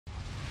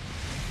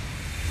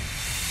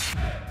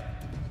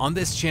On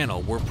this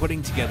channel, we're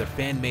putting together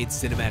fan-made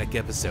cinematic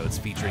episodes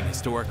featuring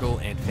historical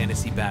and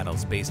fantasy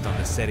battles based on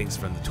the settings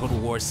from the Total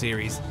War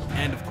series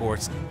and, of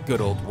course,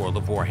 good old World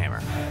of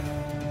Warhammer.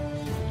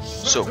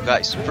 So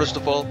guys, first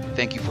of all,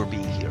 thank you for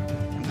being here.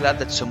 I'm glad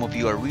that some of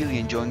you are really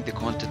enjoying the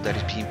content that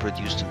is being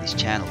produced on this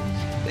channel.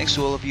 Thanks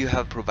to all of you who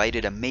have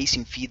provided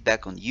amazing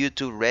feedback on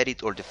YouTube,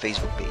 Reddit or the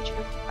Facebook page.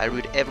 I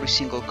read every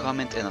single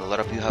comment and a lot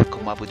of you have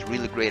come up with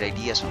really great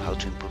ideas on how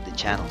to improve the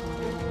channel.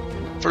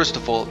 First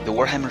of all, the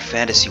Warhammer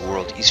Fantasy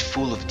world is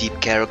full of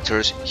deep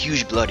characters,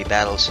 huge bloody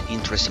battles,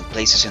 interesting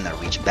places and a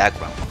rich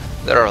background.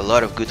 There are a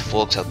lot of good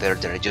folks out there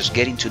that are just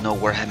getting to know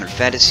Warhammer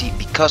Fantasy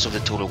because of the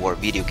Total War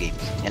video game,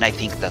 and I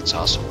think that's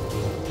awesome.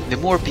 The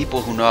more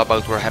people who know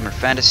about Warhammer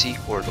Fantasy,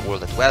 or the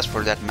World at West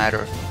for that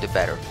matter, the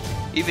better.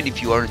 Even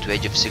if you are into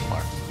Age of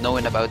Sigmar,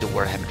 knowing about the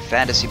Warhammer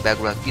Fantasy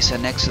background is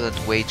an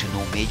excellent way to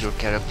know major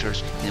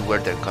characters and where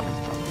they're coming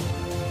from.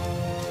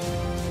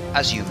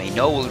 As you may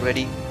know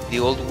already, the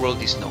Old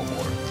World is no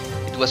more.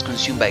 It was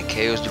consumed by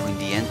chaos during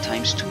the end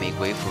times to make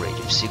way for Age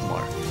of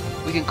Sigmar.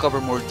 We can cover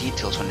more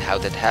details on how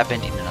that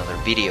happened in another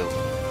video,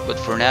 but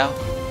for now,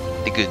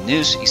 the good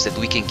news is that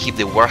we can keep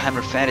the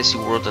Warhammer Fantasy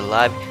world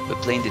alive by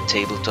playing the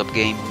tabletop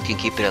game. We can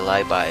keep it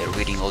alive by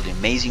reading all the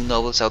amazing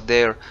novels out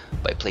there,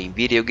 by playing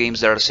video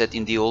games that are set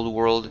in the old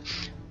world.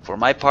 For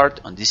my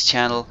part, on this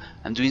channel,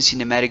 I'm doing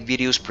cinematic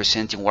videos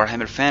presenting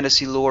Warhammer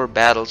Fantasy lore,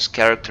 battles,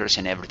 characters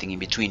and everything in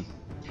between.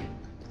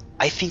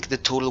 I think the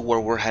Total War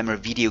Warhammer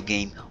video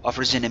game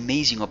offers an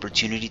amazing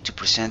opportunity to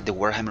present the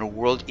Warhammer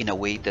world in a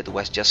way that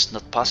was just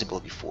not possible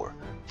before.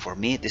 For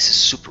me, this is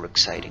super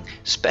exciting,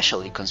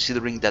 especially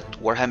considering that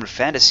Warhammer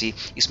Fantasy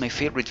is my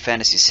favorite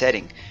fantasy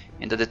setting,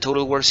 and that the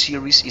Total War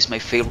series is my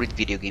favorite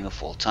video game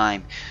of all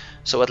time.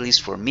 So at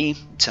least for me,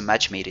 it's a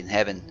match made in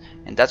heaven,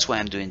 and that's why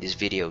I'm doing these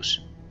videos.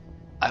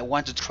 I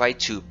want to try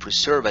to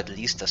preserve at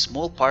least a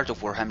small part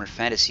of Warhammer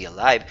Fantasy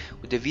alive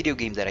with the video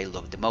game that I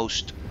love the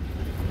most.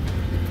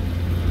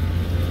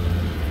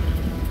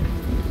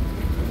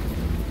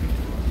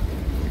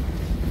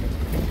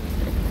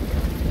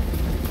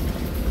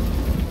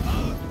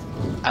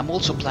 I'm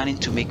also planning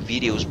to make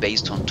videos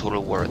based on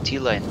Total War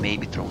Attila and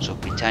maybe Thrones of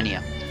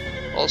Britannia.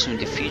 Also in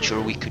the future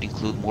we could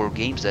include more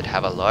games that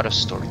have a lot of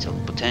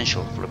storytelling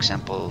potential, for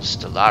example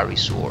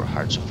Stellaris or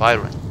Hearts of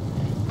Iron.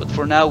 But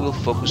for now we'll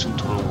focus on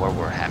Total War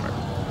Warhammer,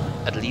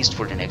 at least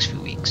for the next few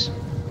weeks.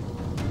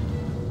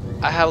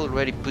 I have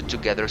already put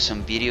together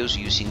some videos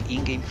using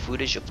in-game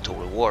footage of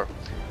Total War.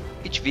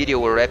 Each video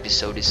or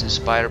episode is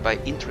inspired by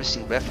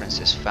interesting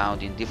references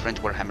found in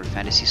different Warhammer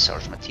Fantasy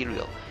source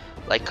material,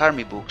 like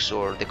army books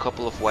or the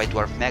couple of White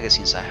Dwarf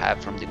magazines I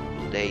have from the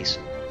Google days,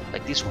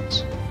 like these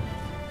ones.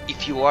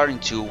 If you are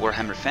into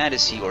Warhammer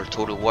Fantasy or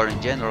Total War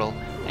in general,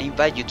 I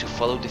invite you to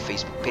follow the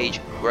Facebook page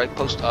where I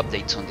post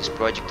updates on this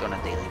project on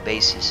a daily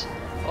basis.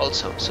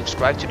 Also,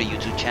 subscribe to the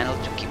YouTube channel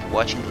to keep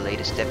watching the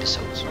latest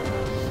episodes.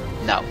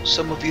 Now,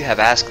 some of you have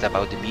asked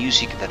about the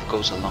music that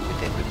goes along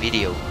with every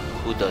video,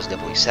 who does the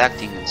voice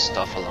acting and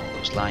stuff along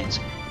those lines.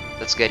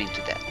 Let's get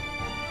into that.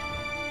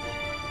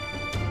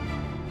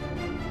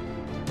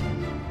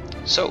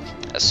 So,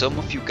 as some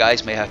of you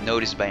guys may have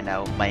noticed by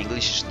now, my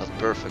English is not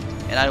perfect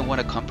and I don't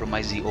want to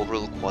compromise the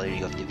overall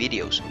quality of the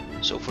videos.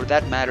 So for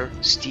that matter,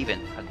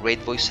 Steven, a great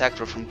voice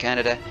actor from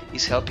Canada,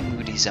 is helping me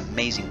with his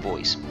amazing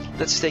voice.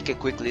 Let's take a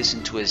quick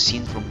listen to a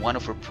scene from one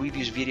of our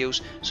previous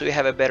videos so you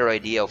have a better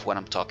idea of what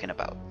I'm talking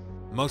about.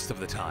 Most of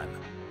the time,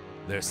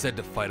 they're said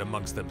to fight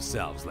amongst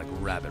themselves like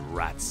rabid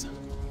rats.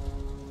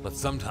 But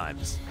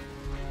sometimes,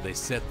 they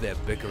set their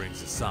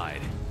bickerings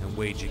aside and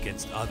wage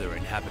against other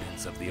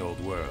inhabitants of the old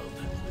world.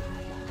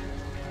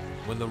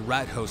 When the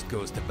rat host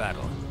goes to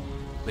battle,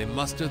 they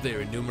muster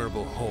their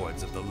innumerable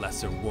hordes of the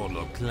lesser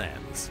warlord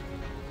clans.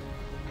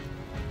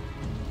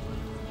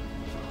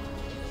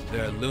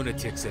 There are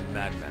lunatics and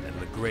madmen in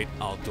the great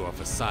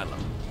Altdorf Asylum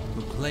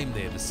who claim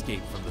they have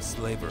escaped from the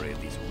slavery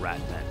of these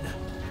rat men.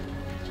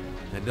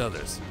 And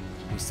others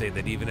who say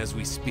that even as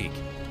we speak,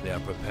 they are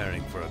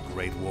preparing for a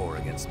great war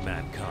against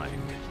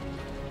mankind.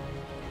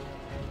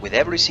 With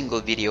every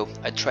single video,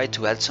 I try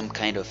to add some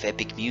kind of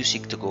epic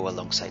music to go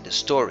alongside the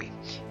story.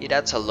 It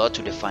adds a lot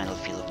to the final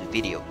feel of the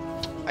video.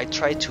 I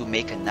try to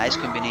make a nice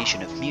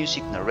combination of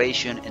music,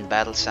 narration and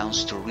battle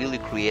sounds to really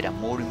create a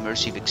more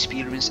immersive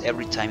experience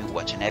every time you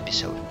watch an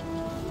episode.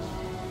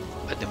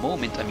 At the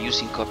moment I'm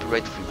using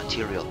copyright-free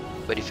material,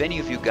 but if any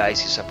of you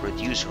guys is a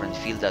producer and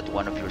feel that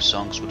one of your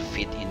songs would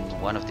fit in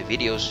one of the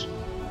videos,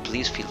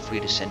 please feel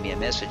free to send me a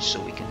message so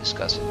we can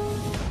discuss it.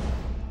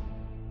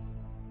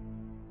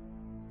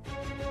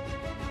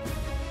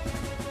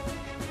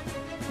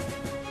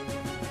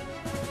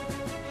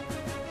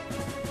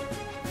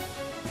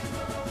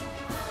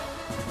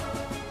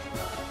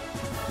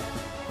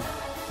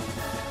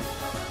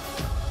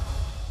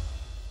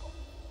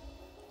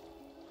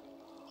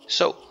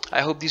 So,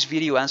 I hope this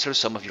video answers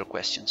some of your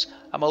questions.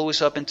 I'm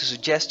always open to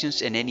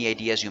suggestions and any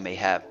ideas you may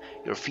have.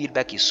 Your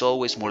feedback is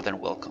always more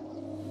than welcome.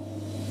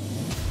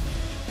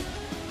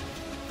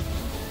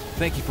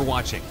 Thank you for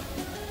watching.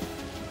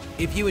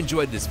 If you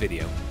enjoyed this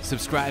video,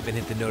 subscribe and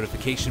hit the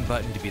notification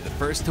button to be the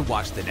first to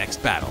watch the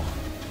next battle.